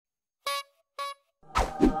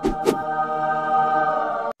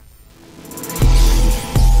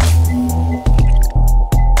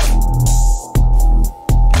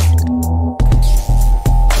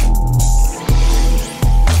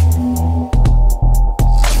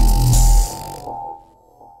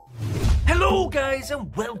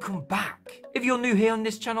And welcome back. If you're new here on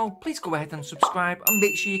this channel, please go ahead and subscribe and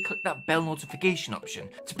make sure you click that bell notification option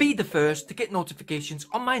to be the first to get notifications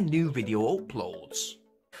on my new video uploads.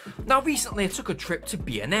 Now recently I took a trip to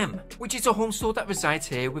B&M, which is a home store that resides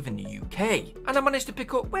here within the UK, and I managed to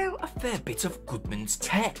pick up, well, a fair bit of Goodmans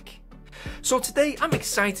tech. So today I'm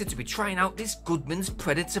excited to be trying out this Goodmans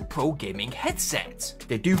Predator Pro Gaming headset.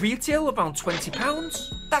 They do retail around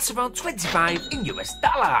 £20, that's around 25 in US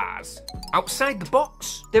dollars. Outside the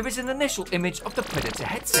box, there is an initial image of the Predator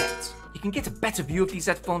headset. You can get a better view of these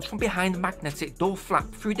headphones from behind the magnetic door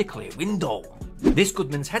flap through the clear window. This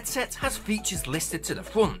Goodmans headset has features listed to the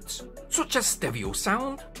front, such as stereo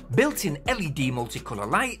sound, built-in LED multicolour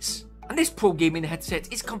lights, and this Pro Gaming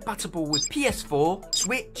headset is compatible with PS4,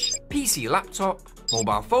 Switch, PC laptop,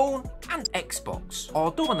 mobile phone and Xbox,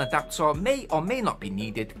 although an adapter may or may not be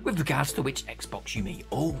needed with regards to which Xbox you may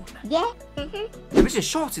own. Yeah. There is a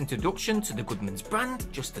short introduction to the Goodmans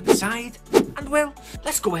brand just to the side, and well,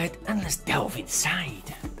 let's go ahead and let's delve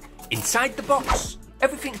inside. Inside the box,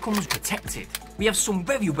 everything comes protected. We have some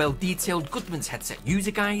very well detailed Goodmans headset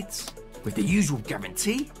user guides with the usual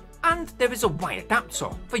guarantee, and there is a wire adapter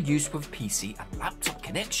for use with PC and laptop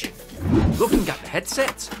connection. Looking at the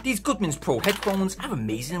headset, these Goodmans Pro headphones are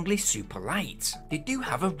amazingly super light. They do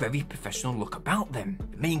have a very professional look about them.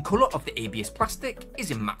 The main colour of the ABS plastic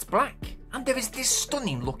is in matte black, and there is this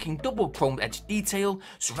stunning looking double chromed edge detail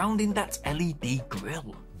surrounding that LED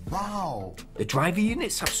grille. Wow! The driver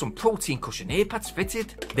units have some protein cushion ear pads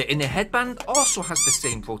fitted. The inner headband also has the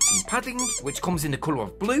same protein padding, which comes in the colour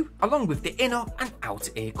of blue, along with the inner and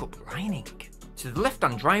outer ear cup lining. To the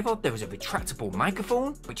left-hand driver there is a retractable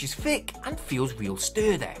microphone, which is thick and feels real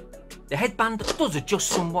sturdy. The headband does adjust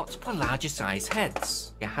somewhat for larger size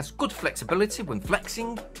heads. It has good flexibility when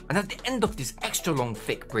flexing, and at the end of this extra long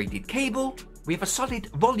thick braided cable, we have a solid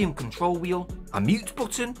volume control wheel, a mute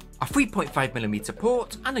button, a 3.5mm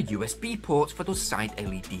port and a USB port for those side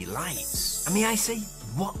LED lights. And may I say,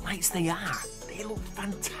 what lights they are? They look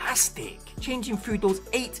fantastic, changing through those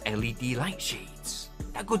 8 LED light shades.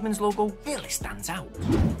 That Goodmans logo really stands out.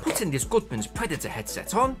 Putting this Goodmans Predator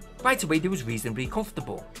headset on, right away they was reasonably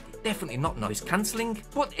comfortable. Definitely not noise cancelling,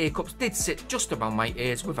 but ear cups did sit just around my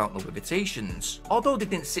ears without no limitations. Although they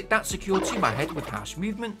didn't sit that secure to my head with harsh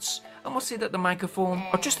movements, I must say that the microphone,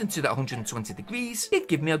 adjusting to that 120 degrees, did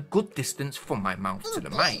give me a good distance from my mouth to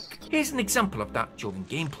the mic. Here's an example of that during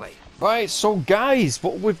gameplay. Right, so guys,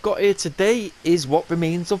 what we've got here today is what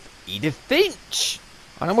remains of Edith Finch.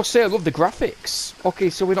 And I must say I love the graphics.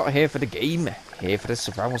 Okay, so we're not here for the game, here for the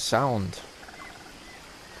surround sound.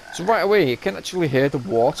 So right away, you can actually hear the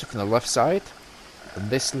water from the left side in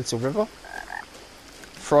this little river.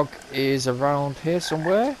 Frog is around here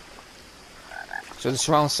somewhere. So the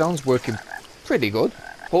surround sound's working pretty good.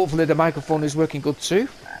 Hopefully the microphone is working good too.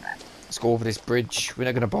 Let's go over this bridge. We're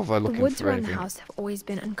not going to bother looking for anything. The woods around the house have always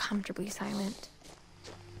been uncomfortably silent.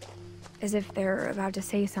 As if they're about to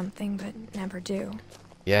say something, but never do.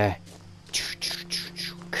 Yeah.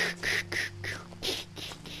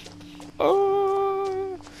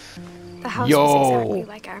 Oh. The house was exactly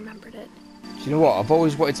like I remembered it. Do you know what? I've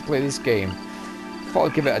always wanted to play this game.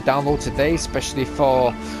 Thought I'd give it a download today, especially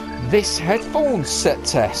for this headphone set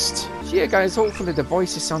test. So yeah guys, hopefully the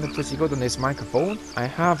voices sounded pretty good on this microphone. I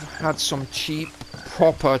have had some cheap,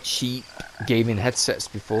 proper cheap gaming headsets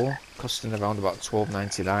before, costing around about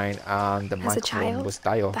 $12.99, and the microphone was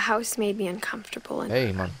dire. The house made me uncomfortable. And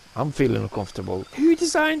hey man, I'm feeling uncomfortable. Who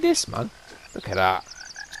designed this, man? Look at that.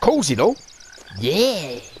 It's cozy though.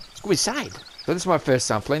 Yeah. Let's go inside. So this is my first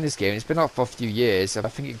time playing this game. It's been out for a few years, and I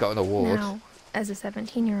think it got an award. now, as a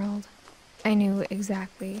 17-year-old, I knew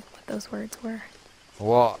exactly what those words were.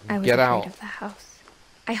 What? I was Get afraid out. of the house.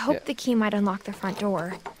 I hoped the key might unlock the front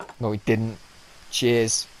door. No, it didn't.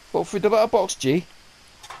 Cheers. Go through the letterbox, G.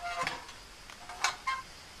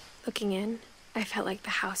 Looking in, I felt like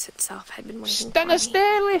the house itself had been waiting Stand for a me.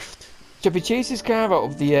 stair lift. Chevy chases car out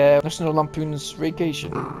of the National Lampoon's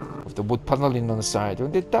Vacation with the wood panelling on the side.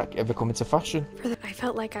 When did that ever come into fashion? I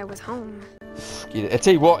felt like I was home. I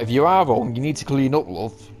tell you what, if you are home, you need to clean up,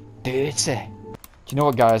 love. Dirty. Do you know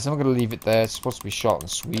what, guys? I'm going to leave it there. It's supposed to be short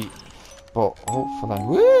and sweet, but hopefully,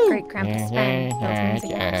 woo! Great Grandpa's friend built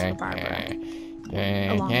music apps for Barbara.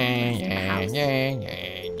 Along with the house.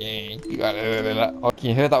 Oh, can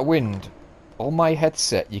you hear that wind? On my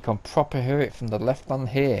headset, you can proper hear it from the left hand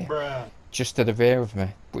here. just to the rear of me,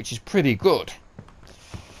 which is pretty good.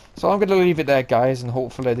 So I'm going to leave it there, guys, and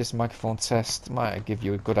hopefully this microphone test might give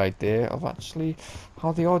you a good idea of actually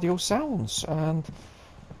how the audio sounds. And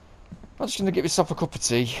I'm just going to get myself a cup of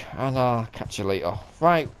tea, and I'll catch you later.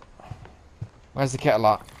 Right, where's the kettle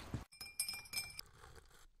at?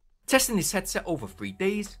 Testing this headset over 3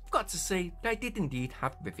 days, I've got to say that I did indeed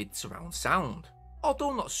have vivid surround sound.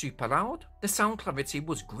 Although not super loud, the sound clarity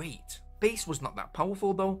was great. Bass was not that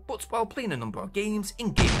powerful though, but while playing a number of games,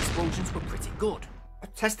 in-game explosions were pretty good. I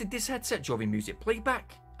tested this headset during music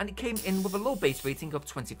playback, and it came in with a low bass rating of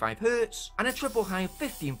 25Hz and a treble high of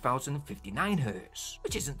 15,059Hz,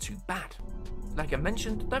 which isn't too bad. Like I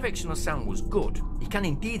mentioned, directional sound was good. You can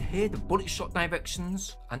indeed hear the bullet shot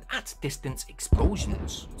directions and at distance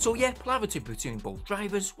explosions. So yeah, polarity between both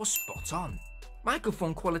drivers was spot on.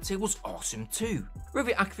 Microphone quality was awesome too,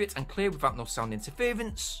 very accurate and clear without no sound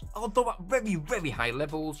interference, although at very high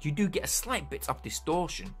levels you do get a slight bit of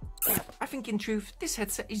distortion. I think in truth this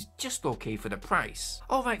headset is just okay for the price.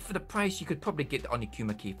 Alright, for the price you could probably get the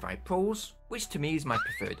Onikuma K5 Pros, which to me is my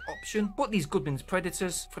preferred option, but these Goodmans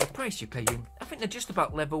Predators, for the price you're paying, I think they're just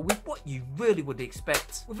about level with what you really would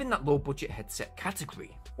expect within that low budget headset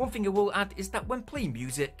category. One thing I will add is that when playing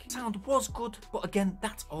music, sound was good, but again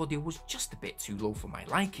that audio was just a bit too low for my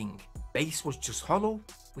liking. Bass was just hollow,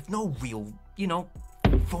 with no real,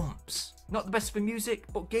 thumps. Not the best for music,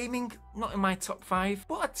 but gaming, not in my top 5,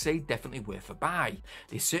 but I'd say definitely worth a buy.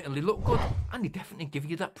 They certainly look good, and they definitely give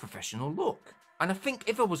you that professional look. And I think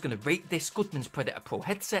if I was going to rate this Goodmans Predator Pro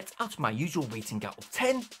headset out of my usual rating out of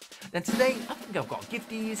 10, then today I think I've got to give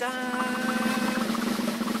these a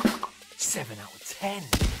 7 out of 10.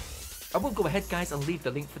 I will go ahead guys and leave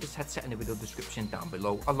the link for this headset in the video description down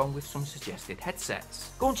below, along with some suggested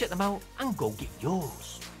headsets. Go and check them out and go get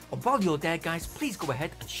yours. And while you're there guys, please go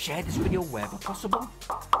ahead and share this video wherever possible.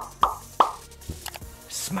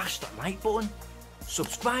 Smash that like button,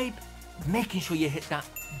 subscribe, making sure you hit that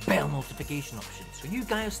bell notification option so you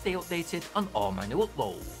guys stay updated on all my new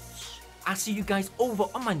uploads. I'll see you guys over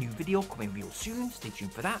on my new video coming real soon, stay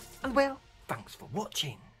tuned for that, and well, thanks for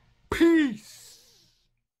watching. Peace!